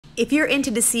If you're into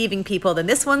deceiving people, then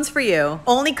this one's for you.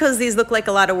 Only because these look like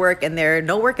a lot of work and they're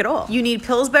no work at all. You need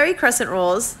Pillsbury crescent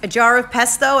rolls, a jar of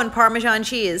pesto and Parmesan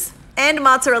cheese, and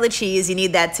mozzarella cheese. You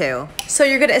need that too. So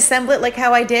you're gonna assemble it like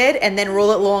how I did and then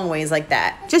roll it long ways like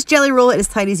that. Just jelly roll it as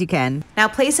tight as you can. Now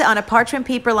place it on a parchment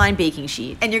paper lined baking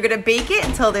sheet and you're gonna bake it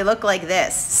until they look like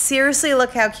this. Seriously,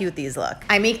 look how cute these look.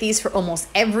 I make these for almost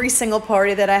every single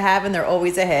party that I have and they're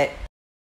always a hit.